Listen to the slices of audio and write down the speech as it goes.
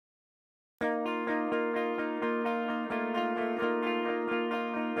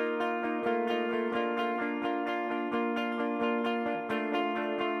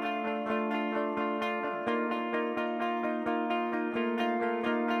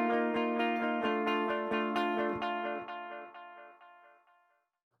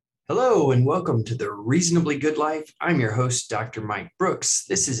Hello and welcome to the Reasonably Good Life. I'm your host, Dr. Mike Brooks.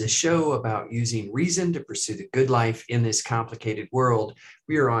 This is a show about using reason to pursue the good life in this complicated world.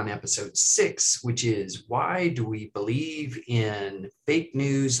 We are on episode 6, which is why do we believe in fake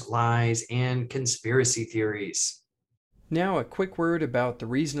news, lies, and conspiracy theories? Now a quick word about the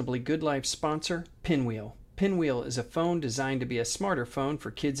Reasonably Good Life sponsor, Pinwheel. Pinwheel is a phone designed to be a smarter phone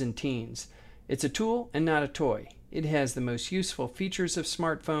for kids and teens. It's a tool and not a toy. It has the most useful features of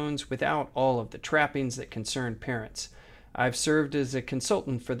smartphones without all of the trappings that concern parents. I've served as a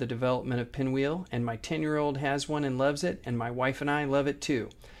consultant for the development of Pinwheel, and my 10-year-old has one and loves it, and my wife and I love it too.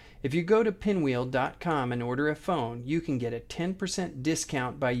 If you go to pinwheel.com and order a phone, you can get a 10%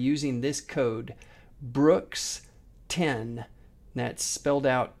 discount by using this code, Brooks10. That's spelled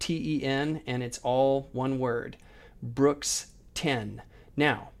out T-E-N, and it's all one word, Brooks10.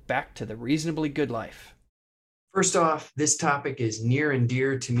 Now, back to the Reasonably Good Life. First off, this topic is near and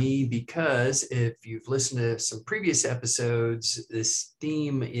dear to me because if you've listened to some previous episodes, this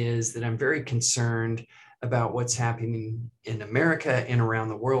theme is that I'm very concerned about what's happening in America and around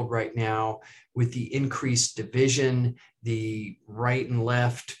the world right now with the increased division, the right and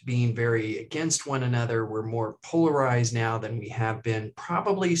left being very against one another. We're more polarized now than we have been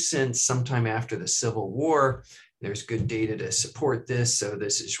probably since sometime after the Civil War. There's good data to support this. So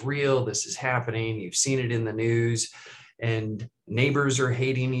this is real. This is happening. You've seen it in the news, and neighbors are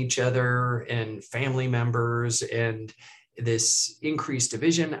hating each other and family members. And this increased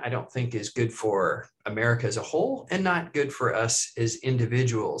division, I don't think is good for America as a whole and not good for us as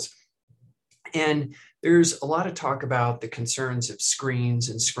individuals. And there's a lot of talk about the concerns of screens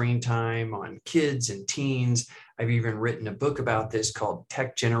and screen time on kids and teens. I've even written a book about this called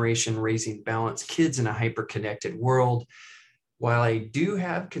Tech Generation Raising Balanced Kids in a Hyper-Connected World. While I do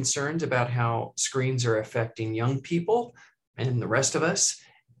have concerns about how screens are affecting young people and the rest of us,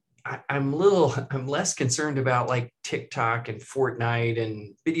 I'm less concerned about like TikTok and Fortnite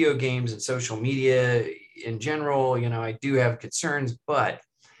and video games and social media in general. I do have concerns, but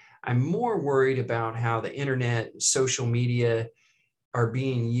I'm more worried about how the internet and social media are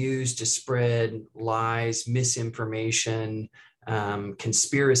being used to spread lies, misinformation,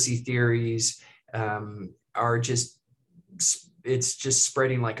 conspiracy theories, it's just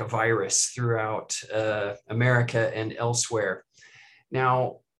spreading like a virus throughout America and elsewhere.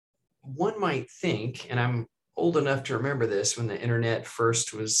 Now, one might think, and I'm old enough to remember this when the internet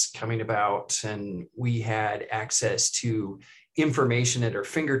first was coming about and we had access to information at our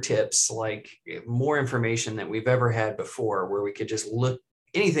fingertips, like more information than we've ever had before, where we could just look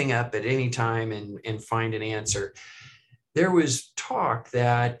anything up at any time and find an answer. There was talk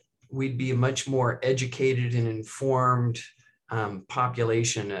that we'd be a much more educated and informed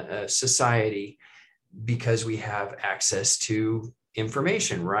population, society, because we have access to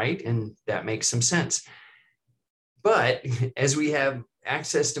information, right? And that makes some sense. But as we have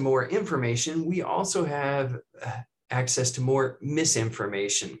access to more information, we also have access to more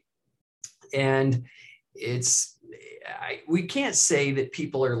misinformation. And we can't say that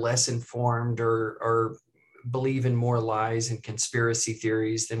people are less informed or believe in more lies and conspiracy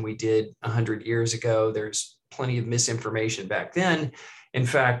theories than we did 100 years ago. There's plenty of misinformation back then. In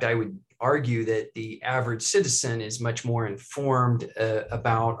fact, I would argue that the average citizen is much more informed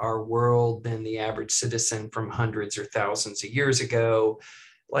about our world than the average citizen from hundreds or thousands of years ago.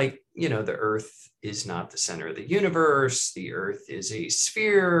 Like, the earth is not the center of the universe. The earth is a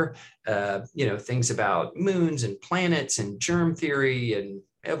sphere, things about moons and planets and germ theory and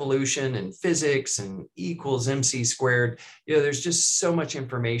evolution and physics and E equals MC squared. There's just so much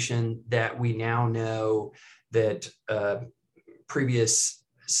information that we now know that previous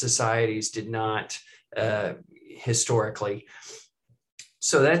societies did not historically.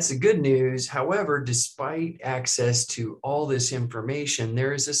 So that's the good news. However, despite access to all this information,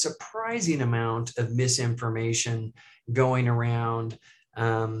 there is a surprising amount of misinformation going around.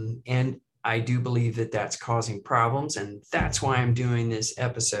 And I do believe that that's causing problems. And that's why I'm doing this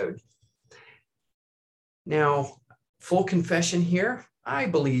episode. Now, full confession here. I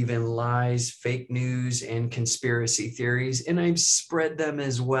believe in lies, fake news, and conspiracy theories, and I've spread them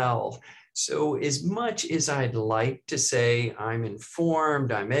as well. So as much as I'd like to say I'm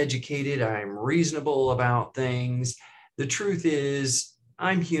informed, I'm educated, I'm reasonable about things, the truth is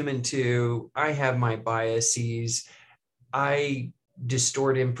I'm human too. I have my biases. I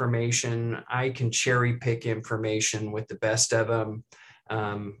distort information. I can cherry pick information with the best of them.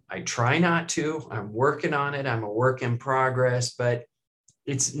 I try not to. I'm working on it. I'm a work in progress, but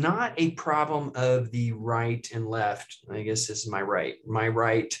it's not a problem of the right and left. I guess this is my right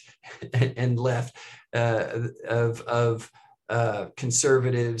and left of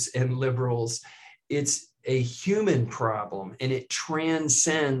conservatives and liberals. It's a human problem, and it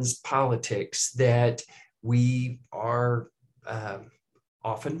transcends politics, that we are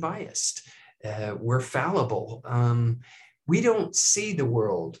often biased. We're fallible. We don't see the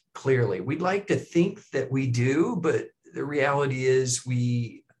world clearly. We'd like to think that we do, but the reality is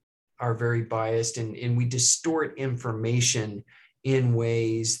we are very biased, and we distort information in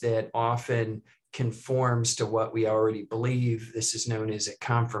ways that often conforms to what we already believe. This is known as a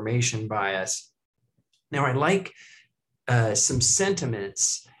confirmation bias. Now, I like some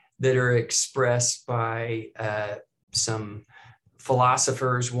sentiments that are expressed by some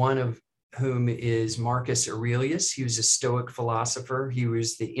philosophers, one of whom is Marcus Aurelius. He was a Stoic philosopher. He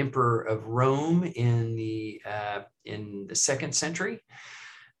was the emperor of Rome in the 2nd century.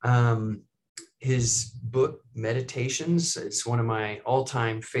 His book, Meditations, is one of my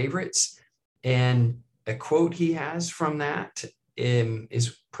all-time favorites. And a quote he has from that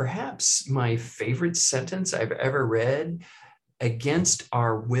is perhaps my favorite sentence I've ever read. Against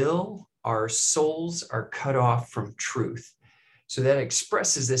our will, our souls are cut off from truth. So that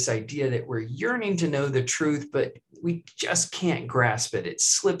expresses this idea that we're yearning to know the truth, but we just can't grasp it. It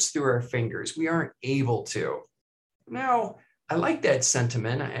slips through our fingers. We aren't able to. Now, I like that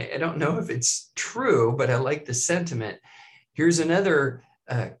sentiment. I don't know if it's true, but I like the sentiment. Here's another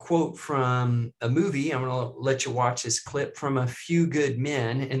quote from a movie. I'm going to let you watch this clip from A Few Good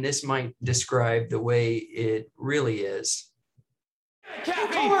Men, and this might describe the way it really is.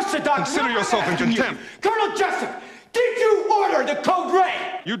 Consider yourself in contempt. Colonel Jessup, did you order the code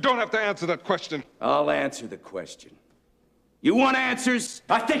red? You don't have to answer that question. I'll answer the question. You want answers?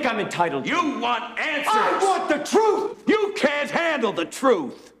 I think I'm entitled. You want answers? I want the truth! You can't handle the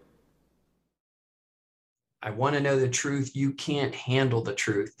truth! I want to know the truth. You can't handle the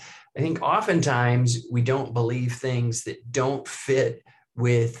truth. I think oftentimes we don't believe things that don't fit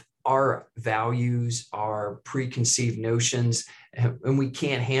with our values, our preconceived notions, and we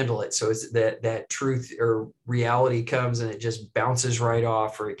can't handle it. So it's that truth or reality comes and it just bounces right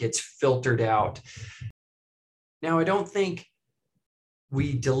off, or it gets filtered out. Now, I don't think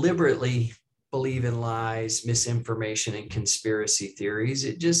we deliberately believe in lies, misinformation, and conspiracy theories.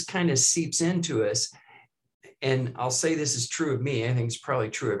 It just kind of seeps into us. And I'll say this is true of me. I think it's probably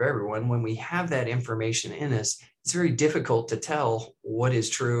true of everyone. When we have that information in us, it's very difficult to tell what is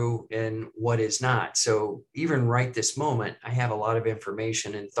true and what is not. So even right this moment, I have a lot of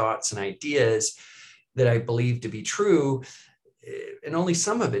information and thoughts and ideas that I believe to be true. And only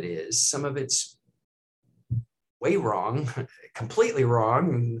some of it is. Some of it's way wrong, completely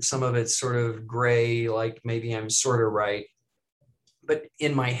wrong. And some of it's sort of gray, like maybe I'm sort of right. But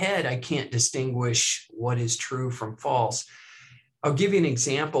in my head, I can't distinguish what is true from false. I'll give you an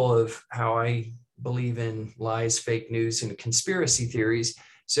example of how I believe in lies, fake news, and conspiracy theories.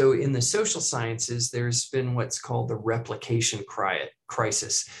 So in the social sciences, there's been what's called the replication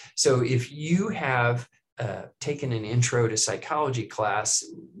crisis. So if you have taken an intro to psychology class,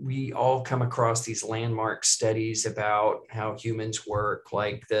 we all come across these landmark studies about how humans work,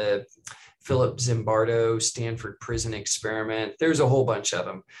 like the Philip Zimbardo Stanford prison experiment. There's a whole bunch of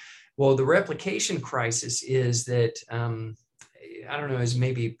them. Well, the replication crisis is that, I don't know, it was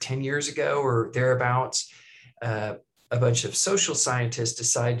maybe 10 years ago or thereabouts, a bunch of social scientists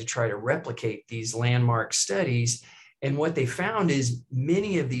decided to try to replicate these landmark studies. And what they found is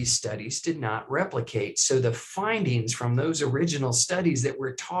many of these studies did not replicate. So the findings from those original studies that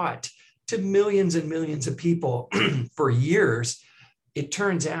were taught to millions and millions of people for years, it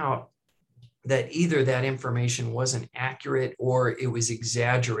turns out that either that information wasn't accurate or it was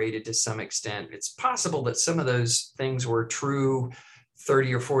exaggerated to some extent. It's possible that some of those things were true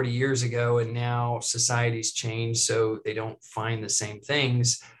 30 or 40 years ago, and now society's changed, so they don't find the same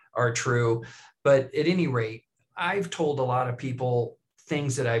things are true. But at any rate, I've told a lot of people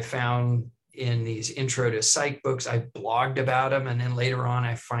things that I've found in these intro to psych books. I've blogged about them, and then later on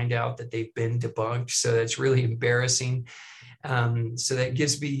I find out that they've been debunked. So that's really embarrassing. So that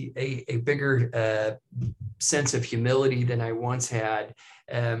gives me a bigger sense of humility than I once had.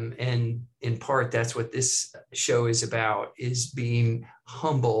 And in part, that's what this show is about, is being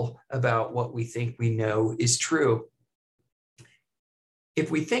humble about what we think we know is true.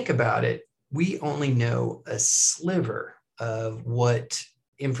 If we think about it, we only know a sliver of what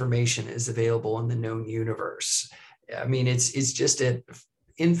information is available in the known universe. I mean, it's just an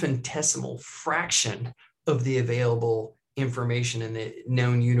infinitesimal fraction of the available information in the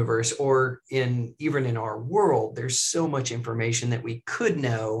known universe, or even in our world. There's so much information that we could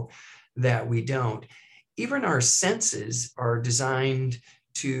know that we don't. Even our senses are designed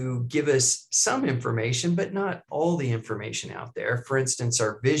to give us some information, but not all the information out there. For instance,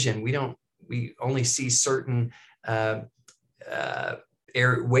 our vision, we only see certain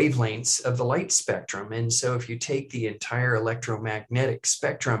wavelengths of the light spectrum. And so if you take the entire electromagnetic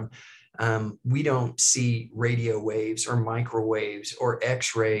spectrum, we don't see radio waves or microwaves or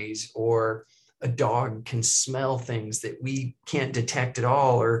X-rays, or a dog can smell things that we can't detect at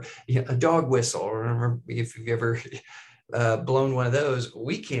all, or a dog whistle. Or if you've ever blown one of those,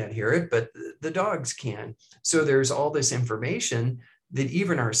 we can't hear it, but the dogs can. So there's all this information that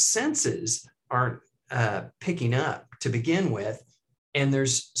even our senses aren't picking up to begin with. And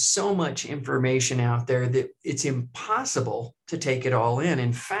there's so much information out there that it's impossible to take it all in.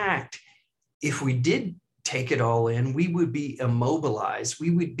 In fact, if we did take it all in, we would be immobilized.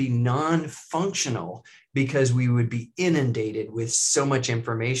 We would be non-functional because we would be inundated with so much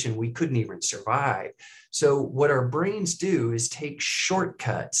information we couldn't even survive. So what our brains do is take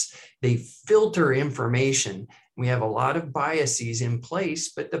shortcuts. They filter information. We have a lot of biases in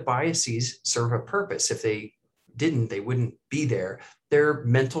place, but the biases serve a purpose. If they didn't, they wouldn't be there. They're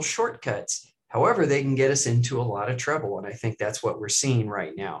mental shortcuts. However, they can get us into a lot of trouble. And I think that's what we're seeing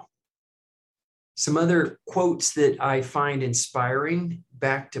right now. Some other quotes that I find inspiring,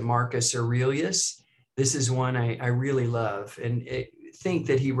 back to Marcus Aurelius. This is one I really love, and I think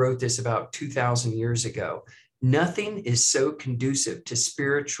that he wrote this about 2,000 years ago. Nothing is so conducive to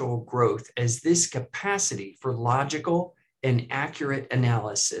spiritual growth as this capacity for logical and accurate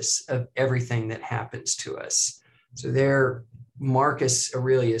analysis of everything that happens to us. So there, Marcus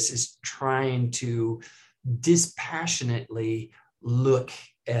Aurelius is trying to dispassionately look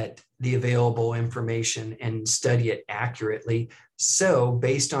at the available information and study it accurately. So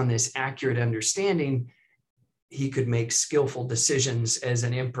based on this accurate understanding, he could make skillful decisions as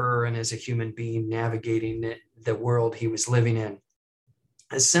an emperor and as a human being navigating the world he was living in.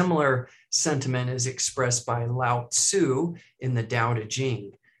 A similar sentiment is expressed by Lao Tzu in the Tao Te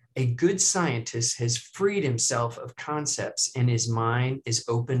Ching. A good scientist has freed himself of concepts and his mind is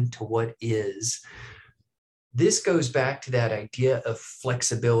open to what is. This goes back to that idea of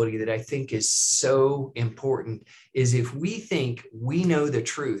flexibility that I think is so important, is if we think we know the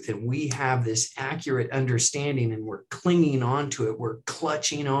truth and we have this accurate understanding and we're clinging onto it, we're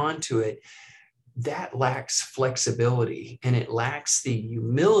clutching onto it, that lacks flexibility and it lacks the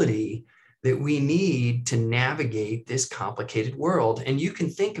humility that we need to navigate this complicated world. And you can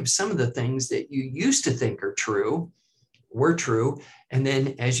think of some of the things that you used to think are true, were true. And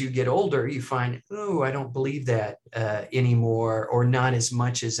then as you get older, you find, oh, I don't believe that anymore, or not as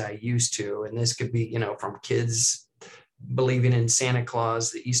much as I used to. And this could be, from kids believing in Santa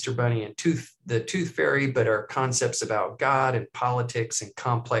Claus, the Easter Bunny, and the Tooth Fairy, but our concepts about God and politics and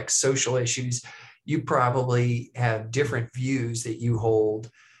complex social issues. You probably have different views that you hold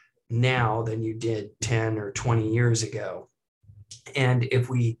now than you did 10 or 20 years ago. And if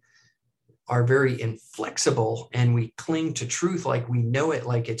we are very inflexible and we cling to truth like we know it,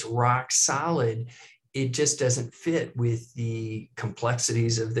 like it's rock solid, it just doesn't fit with the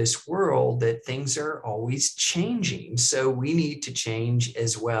complexities of this world, that things are always changing. So we need to change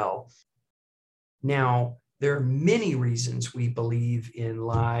as well. Now, there are many reasons we believe in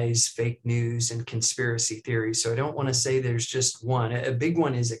lies, fake news, and conspiracy theories. So I don't want to say there's just one. A big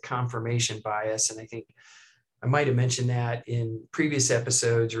one is a confirmation bias. And I think I might have mentioned that in previous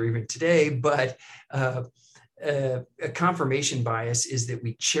episodes or even today, but a confirmation bias is that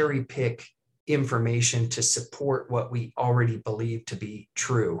we cherry pick information to support what we already believe to be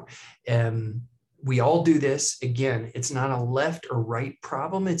true. We all do this. Again, it's not a left or right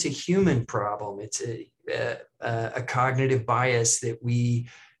problem. It's a human problem. It's a cognitive bias that we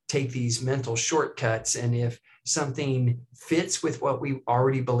take these mental shortcuts. And if something fits with what we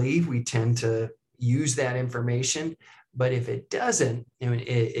already believe, we tend to use that information. But if it doesn't,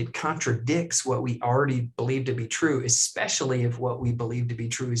 it contradicts what we already believe to be true, especially if what we believe to be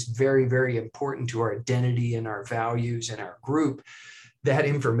true is very, very important to our identity and our values and our group, that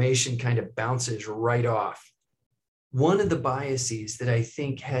information kind of bounces right off. One of the biases that I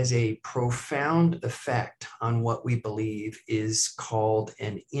think has a profound effect on what we believe is called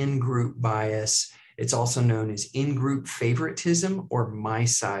an in-group bias. It's also known as in-group favoritism or my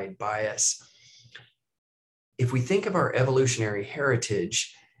side bias. If we think of our evolutionary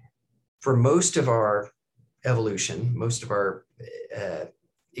heritage, for most of our evolution, most of our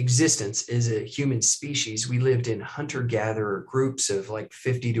existence as a human species, we lived in hunter-gatherer groups of like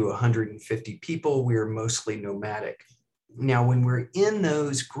 50 to 150 people. We were mostly nomadic. Now, when we're in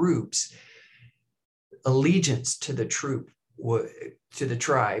those groups, allegiance to the troop to the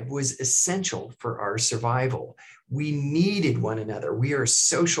tribe was essential for our survival. We needed one another. We are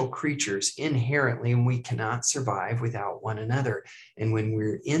social creatures inherently, and we cannot survive without one another. And when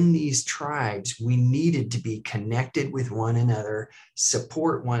we're in these tribes, we needed to be connected with one another,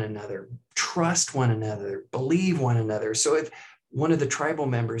 support one another, trust one another, believe one another. So if one of the tribal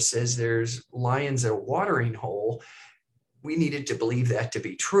members says there's lions at a watering hole, we needed to believe that to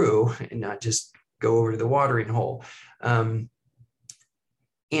be true and not just go over to the watering hole.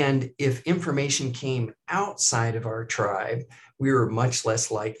 And if information came outside of our tribe, we were much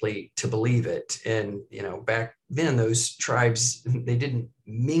less likely to believe it. And, back then, those tribes, they didn't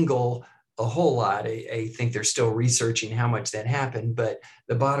mingle a whole lot. I think they're still researching how much that happened. But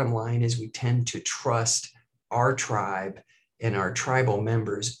the bottom line is we tend to trust our tribe and our tribal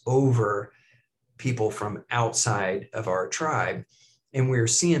members over people from outside of our tribe. And we're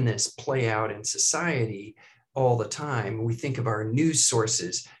seeing this play out in society all the time. We think of our news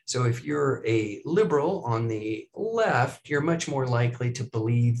sources. So if you're a liberal on the left, you're much more likely to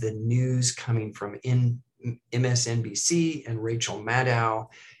believe the news coming from MSNBC and Rachel Maddow.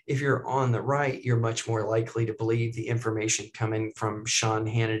 If you're on the right, you're much more likely to believe the information coming from Sean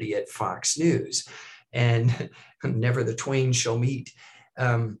Hannity at Fox News. And never the twain shall meet.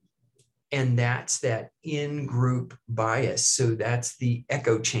 And that's that in-group bias. So that's the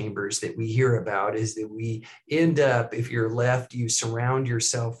echo chambers that we hear about, is that we end up, if you're left, you surround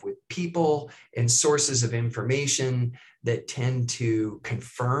yourself with people and sources of information that tend to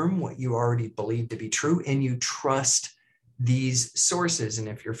confirm what you already believe to be true, and you trust these sources. And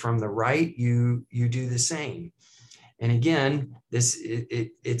if you're from the right, you do the same. And again,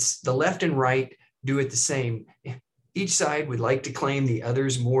 it's the left and right do it the same. Each side would like to claim the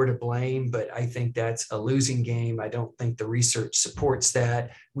other's more to blame, but I think that's a losing game. I don't think the research supports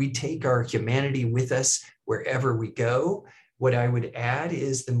that. We take our humanity with us wherever we go. What I would add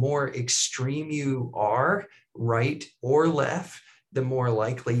is the more extreme you are, right or left, the more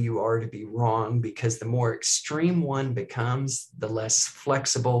likely you are to be wrong, because the more extreme one becomes, the less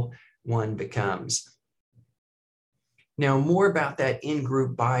flexible one becomes. Now, more about that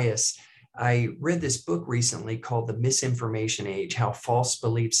in-group bias. I read this book recently called The Misinformation Age: How False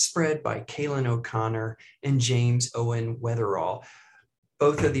Beliefs Spread by Kaylin O'Connor and James Owen Weatherall.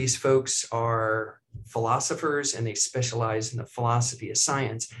 Both of these folks are philosophers, and they specialize in the philosophy of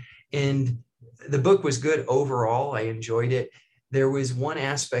science. And the book was good overall. I enjoyed it. There was one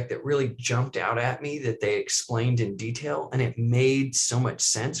aspect that really jumped out at me that they explained in detail, and it made so much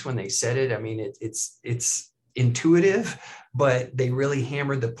sense when they said it. I mean, it's intuitive, but they really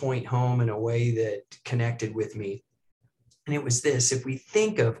hammered the point home in a way that connected with me. And it was this: if we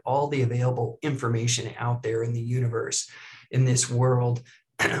think of all the available information out there in the universe, in this world,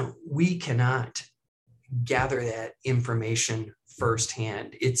 we cannot gather that information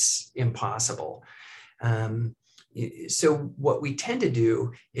firsthand. It's impossible. So what we tend to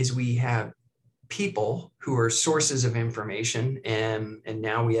do is we have people who are sources of information, and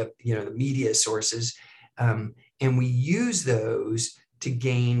now we have, the media sources, and we use those to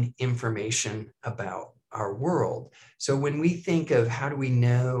gain information about our world. So when we think of how do we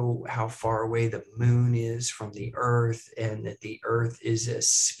know how far away the moon is from the Earth, and that the Earth is a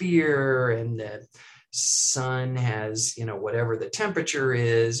sphere, and the sun has, whatever the temperature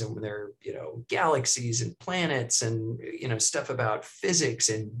is, and there are, galaxies and planets and, stuff about physics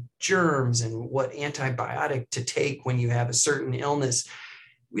and germs and what antibiotic to take when you have a certain illness.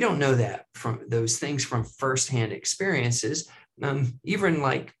 We don't know that from those things from firsthand experiences, even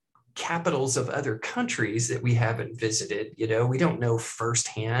like capitals of other countries that we haven't visited. We don't know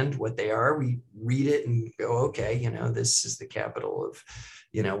firsthand what they are. We read it and go, okay, this is the capital of,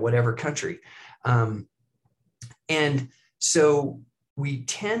 whatever country. And so we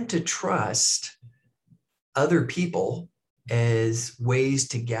tend to trust other people as ways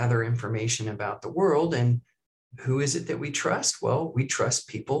to gather information about the world. And who is it that we trust? Well, we trust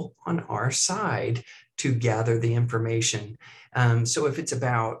people on our side to gather the information. So if it's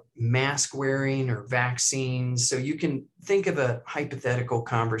about mask wearing or vaccines, so you can think of a hypothetical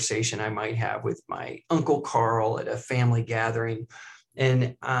conversation I might have with my Uncle Carl at a family gathering.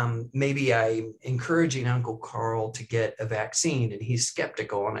 And maybe I'm encouraging Uncle Carl to get a vaccine, and he's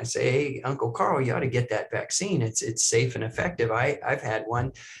skeptical. And I say, hey, Uncle Carl, you ought to get that vaccine. It's safe and effective. I've had one.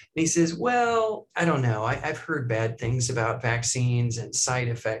 And he says, well, I don't know. I've heard bad things about vaccines and side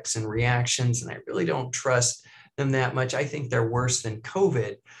effects and reactions, and I really don't trust them that much. I think they're worse than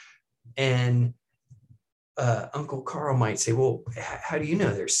COVID. And Uncle Carl might say, well, how do you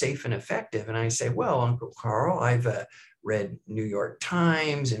know they're safe and effective? And I say, well, Uncle Carl, I've read New York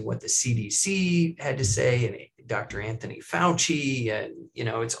Times and what the CDC had to say, and Dr. Anthony Fauci, and,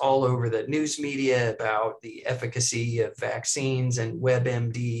 it's all over the news media about the efficacy of vaccines and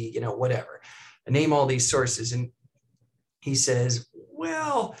WebMD, whatever. I name all these sources. And he says,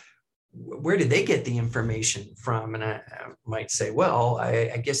 well, where did they get the information from? And I might say, well,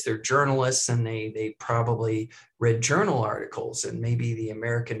 I guess they're journalists, and they probably read journal articles, and maybe the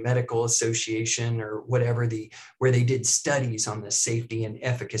American Medical Association or whatever, where they did studies on the safety and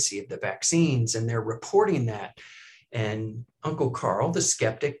efficacy of the vaccines, and they're reporting that. And Uncle Carl, the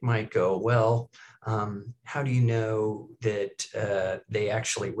skeptic, might go, well, how do you know that they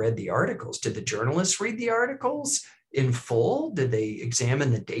actually read the articles? Did the journalists read the articles in full? Did they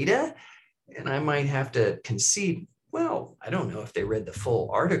examine the data? And I might have to concede, well, I don't know if they read the full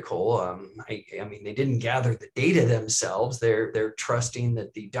article. I mean, they didn't gather the data themselves. They're trusting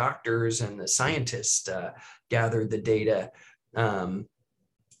that the doctors and the scientists gathered the data.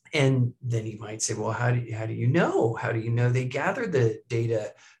 And then he might say, well, how do you know? How do you know they gathered the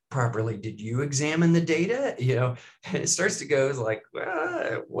data properly? Did you examine the data? And it starts to go like,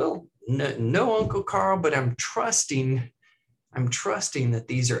 well, no, Uncle Carl, but I'm trusting that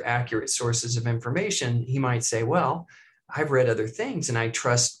these are accurate sources of information. He might say, well, I've read other things, and I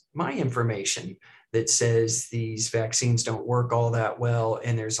trust my information that says these vaccines don't work all that well,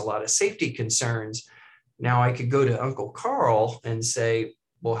 and there's a lot of safety concerns. Now I could go to Uncle Carl and say,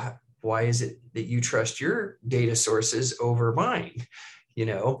 well, why is it that you trust your data sources over mine?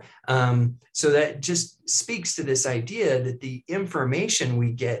 So that just speaks to this idea that the information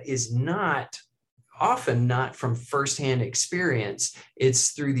we get is often not from firsthand experience.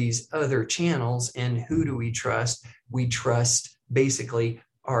 It's through these other channels. And who do we trust? We trust basically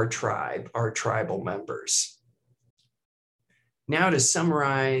our tribe, our tribal members. Now to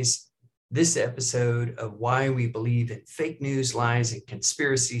summarize this episode of why we believe in fake news, lies, and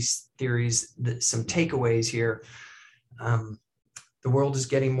conspiracy theories, some takeaways here. The world is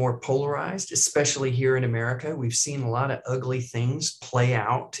getting more polarized, especially here in America. We've seen a lot of ugly things play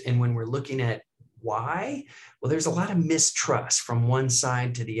out. And when we're looking at why, well, there's a lot of mistrust from one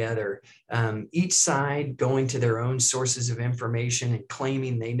side to the other. Each side going to their own sources of information and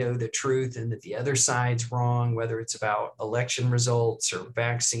claiming they know the truth and that the other side's wrong, whether it's about election results or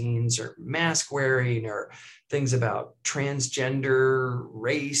vaccines or mask wearing or things about transgender,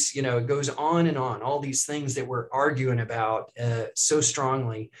 race, it goes on and on, all these things that we're arguing about so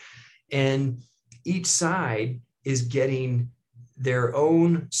strongly. And each side is getting their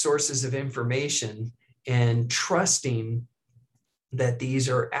own sources of information and trusting that these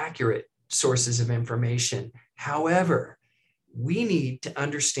are accurate sources of information. However, we need to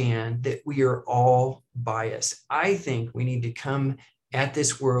understand that we are all biased. I think we need to come at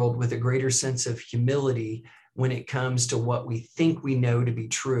this world with a greater sense of humility when it comes to what we think we know to be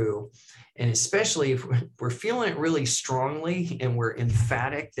true. And especially if we're feeling it really strongly and we're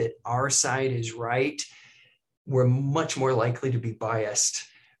emphatic that our side is right, we're much more likely to be biased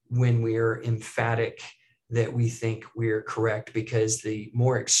when we're emphatic that we think we're correct, because the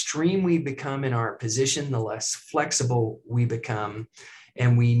more extreme we become in our position, the less flexible we become.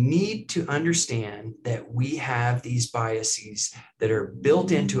 And we need to understand that we have these biases that are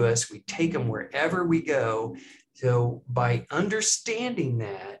built into us. We take them wherever we go. So by understanding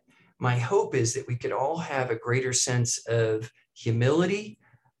that, my hope is that we could all have a greater sense of humility,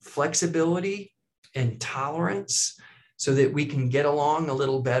 flexibility, and tolerance, so that we can get along a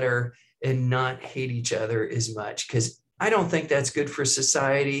little better and not hate each other as much. Because I don't think that's good for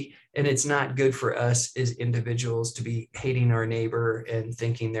society, and it's not good for us as individuals to be hating our neighbor and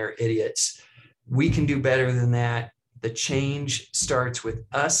thinking they're idiots. We can do better than that. The change starts with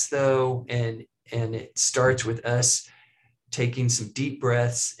us, though, and it starts with us taking some deep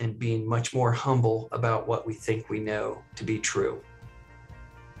breaths and being much more humble about what we think we know to be true.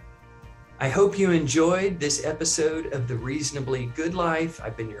 I hope you enjoyed this episode of The Reasonably Good Life.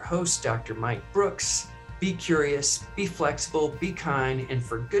 I've been your host, Dr. Mike Brooks. Be curious, be flexible, be kind, and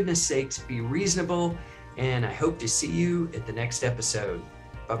for goodness sakes, be reasonable. And I hope to see you at the next episode.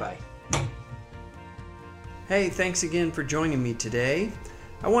 Bye-bye. Hey, thanks again for joining me today.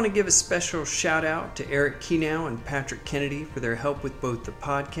 I want to give a special shout out to Eric Kenow and Patrick Kennedy for their help with both the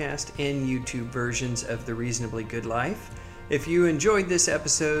podcast and YouTube versions of The Reasonably Good Life. If you enjoyed this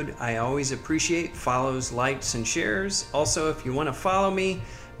episode, I always appreciate follows, likes, and shares. Also, if you want to follow me,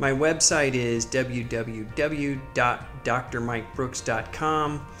 my website is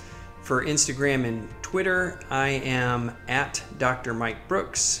www.drmikebrooks.com. For Instagram and Twitter, I am at Dr. Mike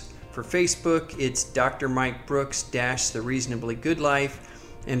Brooks. For Facebook, it's Dr. Mike Brooks - The Reasonably Good Life.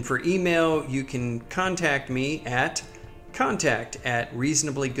 And for email, you can contact me at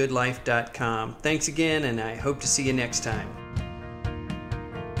contact@reasonablygoodlife.com. Thanks again, and I hope to see you next time.